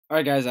All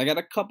right, guys, I got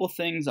a couple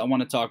things I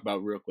want to talk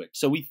about real quick.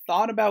 So we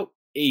thought about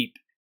ape,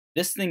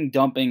 this thing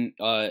dumping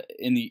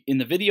in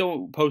the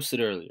video posted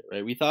earlier,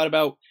 right? We thought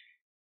about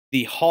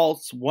the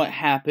halts, what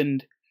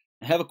happened.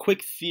 I have a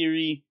quick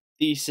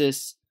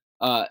thesis.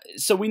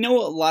 So we know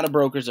a lot of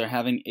brokers are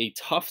having a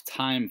tough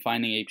time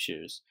finding ape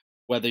shares.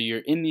 Whether you're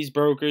in these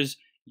brokers,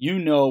 you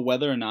know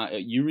whether or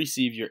not you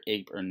receive your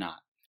ape or not.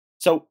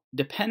 So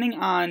depending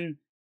on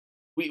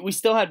we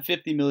still had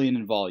 50 million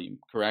in volume,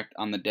 correct,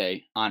 on the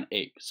day on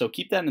ape. So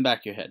keep that in the back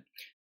of your head.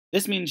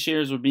 This means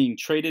shares were being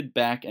traded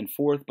back and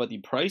forth, but the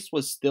price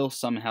was still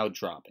somehow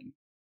dropping.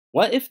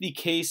 What if the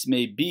case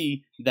may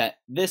be that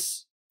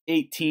this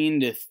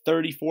 18 to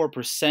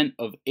 34%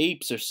 of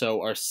apes or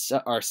so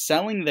are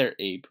selling their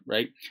ape,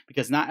 right?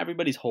 Because not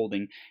everybody's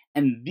holding,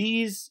 and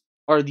these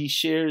are the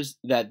shares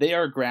that they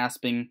are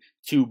grasping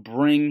to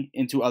bring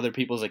into other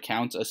people's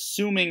accounts,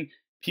 assuming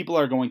people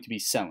are going to be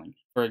selling.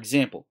 For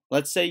example,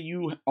 let's say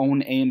you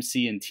own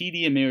AMC and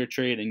TD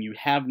Ameritrade and you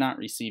have not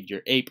received your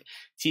ape.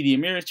 TD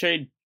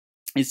Ameritrade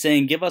is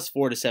saying give us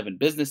 4 to 7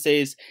 business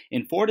days.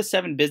 In 4 to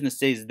 7 business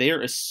days,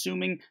 they're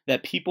assuming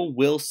that people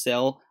will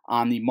sell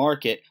on the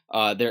market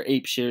their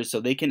ape shares so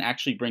they can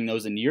actually bring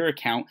those into your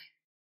account.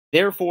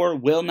 Therefore,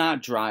 will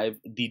not drive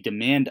the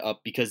demand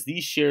up because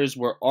these shares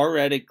were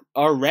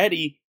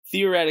already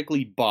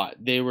theoretically bought.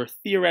 They were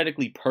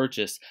theoretically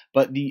purchased,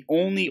 but the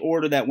only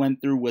order that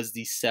went through was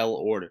the sell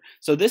order.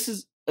 So this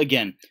is,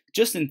 again,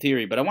 just in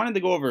theory, but I wanted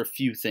to go over a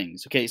few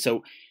things. Okay,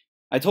 so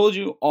I told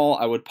you all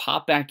I would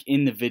pop back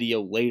in the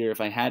video later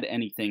if I had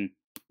anything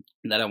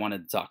that I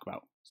wanted to talk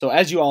about. So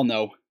as you all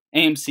know,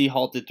 AMC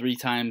halted 3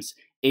 times,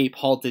 ape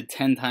halted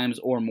 10 times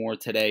or more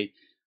today.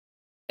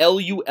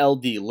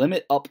 LULD,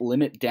 limit up,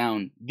 limit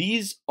down.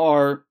 This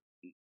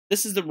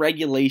is the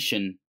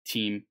regulation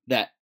team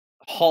that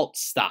halt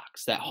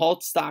stocks up,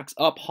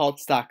 halt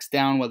stocks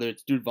down, whether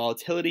it's due to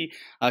volatility,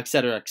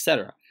 etc.,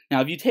 etc.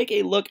 Now, if you take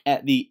a look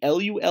at the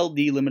LULD,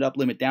 limit up,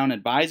 limit down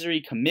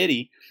advisory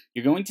committee,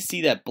 you're going to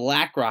see that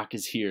BlackRock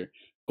is here,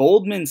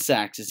 Goldman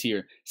Sachs is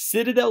here,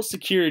 Citadel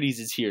Securities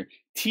is here,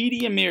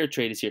 TD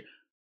Ameritrade is here.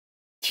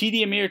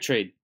 TD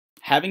Ameritrade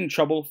having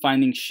trouble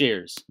finding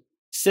shares.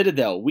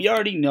 Citadel, we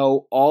already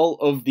know all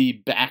of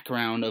the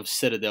background of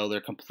Citadel.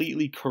 They're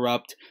completely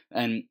corrupt,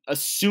 and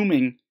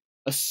assuming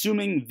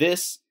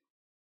this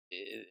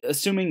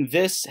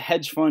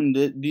hedge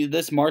fund,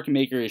 this market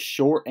maker is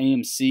short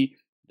AMC,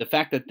 the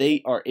fact that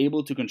they are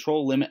able to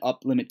control limit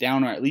up, limit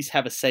down, or at least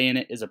have a say in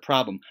it is a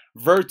problem.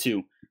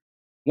 Virtu,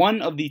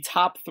 one of the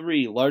top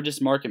 3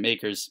 largest market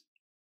makers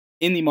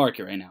in the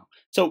market right now.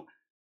 So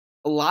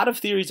a lot of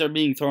theories are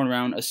being thrown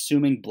around,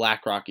 assuming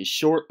BlackRock is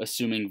short,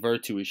 assuming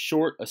Virtu is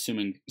short,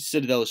 assuming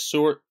Citadel is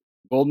short,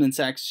 Goldman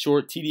Sachs is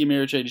short, TD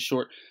Ameritrade is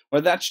short.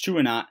 Whether that's true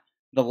or not,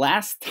 the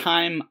last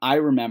time I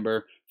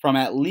remember from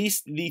at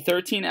least the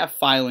 13F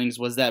filings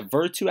was that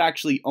Virtu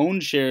actually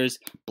owned shares,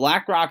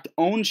 BlackRock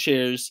owned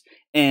shares,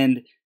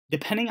 and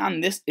depending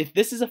on this, if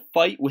this is a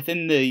fight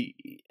within the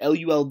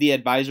LULD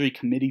advisory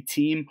committee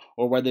team,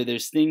 or whether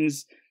there's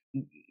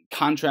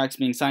contracts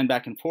being signed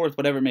back and forth,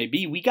 whatever it may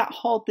be, we got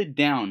halted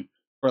down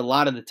for a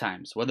lot of the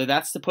times. Whether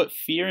that's to put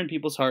fear in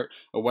people's heart,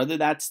 or whether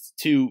that's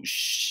to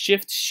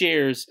shift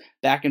shares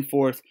back and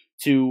forth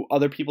to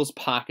other people's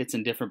pockets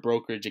and different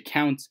brokerage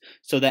accounts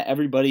so that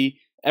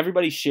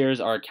everybody's shares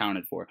are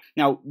accounted for.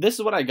 Now, this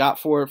is what I got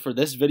for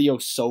this video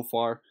so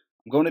far.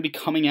 I'm going to be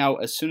coming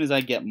out as soon as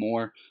I get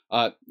more.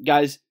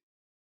 Guys,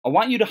 I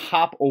want you to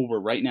hop over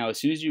right now as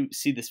soon as you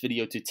see this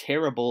video to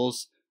Tara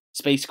Bull's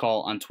Space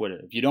Call on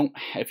Twitter. If you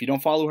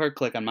don't follow her,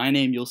 click on my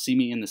name. You'll see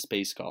me in the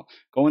Space Call.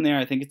 Go in there.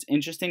 I think it's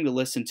interesting to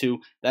listen to.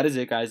 That is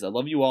it, guys. I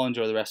love you all.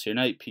 Enjoy the rest of your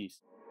night. Peace.